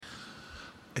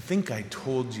I think I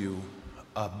told you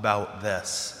about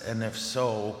this, and if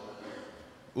so,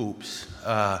 oops.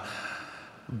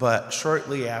 But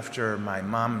shortly after my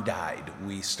mom died,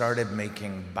 we started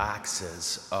making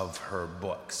boxes of her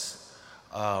books.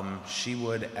 She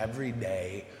would every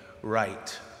day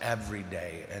write, every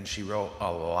day, and she wrote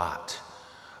a lot.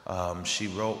 She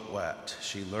wrote what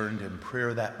she learned in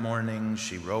prayer that morning.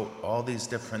 She wrote all these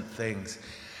different things.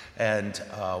 And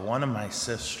one of my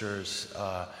sisters,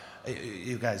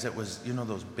 you guys, it was,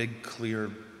 those big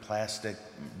clear plastic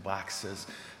boxes,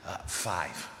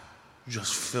 5,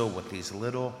 just filled with these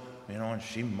little, and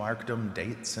she marked them,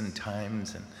 dates and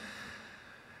times.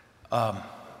 And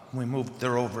we moved,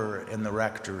 they're over in the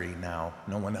rectory now.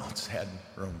 No one else had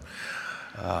room.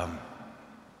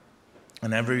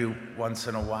 And every once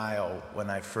in a while, when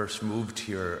I first moved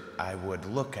here, I would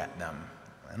look at them.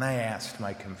 And I asked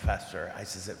my confessor, I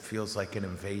says, it feels like an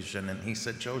invasion. And he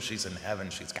said, Joe, she's in heaven.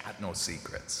 She's got no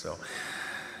secrets. So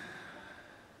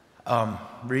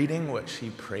reading what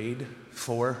she prayed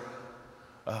for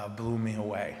blew me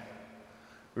away.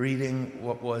 Reading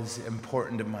what was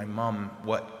important to my mom,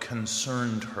 what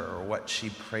concerned her, what she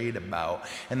prayed about.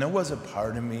 And there was a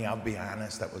part of me, I'll be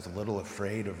honest, that was a little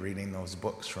afraid of reading those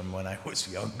books from when I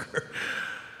was younger.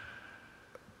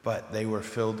 But they were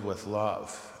filled with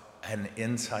love and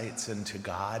insights into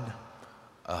God,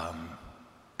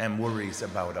 and worries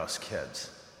about us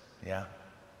kids, yeah?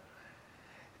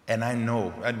 And I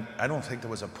know, I don't think there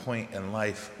was a point in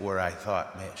life where I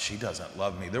thought, man, she doesn't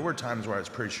love me. There were times where I was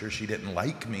pretty sure she didn't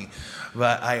like me,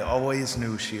 but I always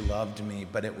knew she loved me,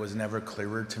 but it was never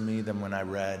clearer to me than when I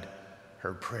read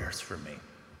her prayers for me.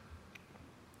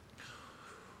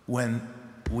 When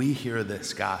we hear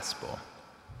this gospel,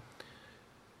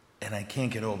 and I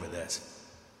can't get over this,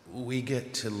 we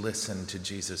get to listen to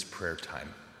Jesus' prayer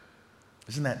time.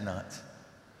 Isn't that nuts?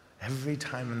 Every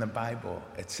time in the Bible,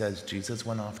 it says Jesus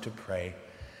went off to pray,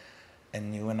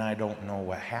 and you and I don't know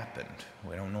what happened.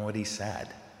 We don't know what he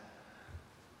said.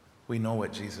 We know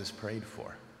what Jesus prayed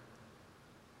for.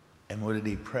 And what did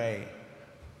he pray?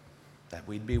 That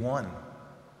we'd be one.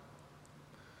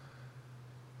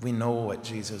 We know what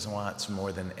Jesus wants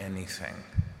more than anything.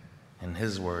 In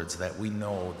his words, that we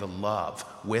know the love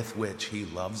with which he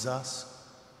loves us,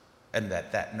 and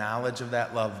that knowledge of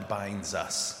that love binds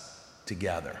us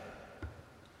together.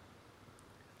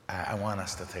 I want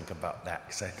us to think about that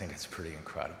because I think it's pretty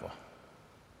incredible.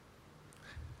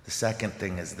 The second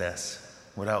thing is this.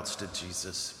 What else did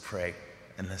Jesus pray?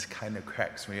 And this kind of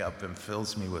cracks me up and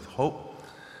fills me with hope.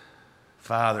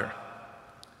 Father,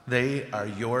 they are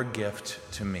your gift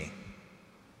to me.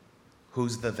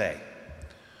 Who's the they?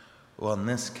 Well, in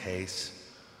this case,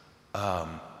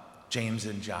 James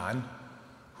and John,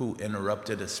 who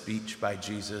interrupted a speech by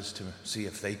Jesus to see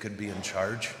if they could be in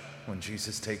charge when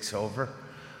Jesus takes over.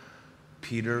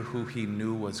 Peter, who he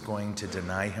knew was going to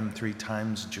deny him 3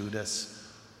 times.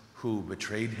 Judas, who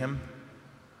betrayed him.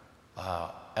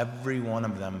 Every one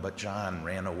of them but John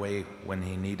ran away when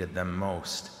he needed them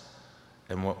most.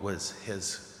 And what was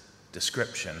his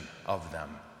description of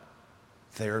them?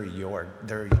 They're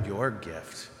your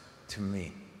gift to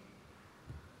me.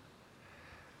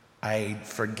 I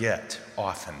forget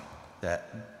often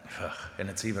that, and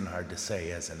it's even hard to say,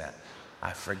 isn't it?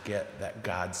 I forget that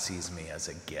God sees me as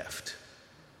a gift.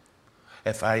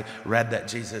 If I read that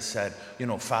Jesus said,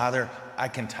 Father, I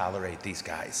can tolerate these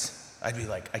guys, I'd be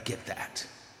like, I get that.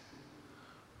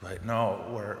 But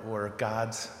no, we're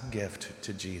God's gift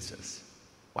to Jesus.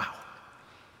 Wow.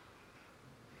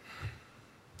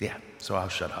 Yeah, so I'll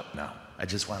shut up now. I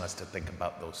just want us to think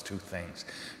about those 2 things,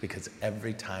 because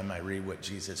every time I read what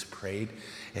Jesus prayed,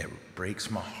 it breaks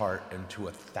my heart into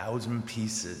 1,000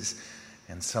 pieces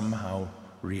and somehow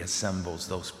reassembles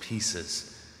those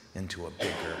pieces into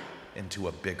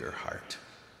a bigger heart.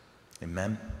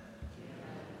 Amen?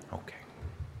 Okay.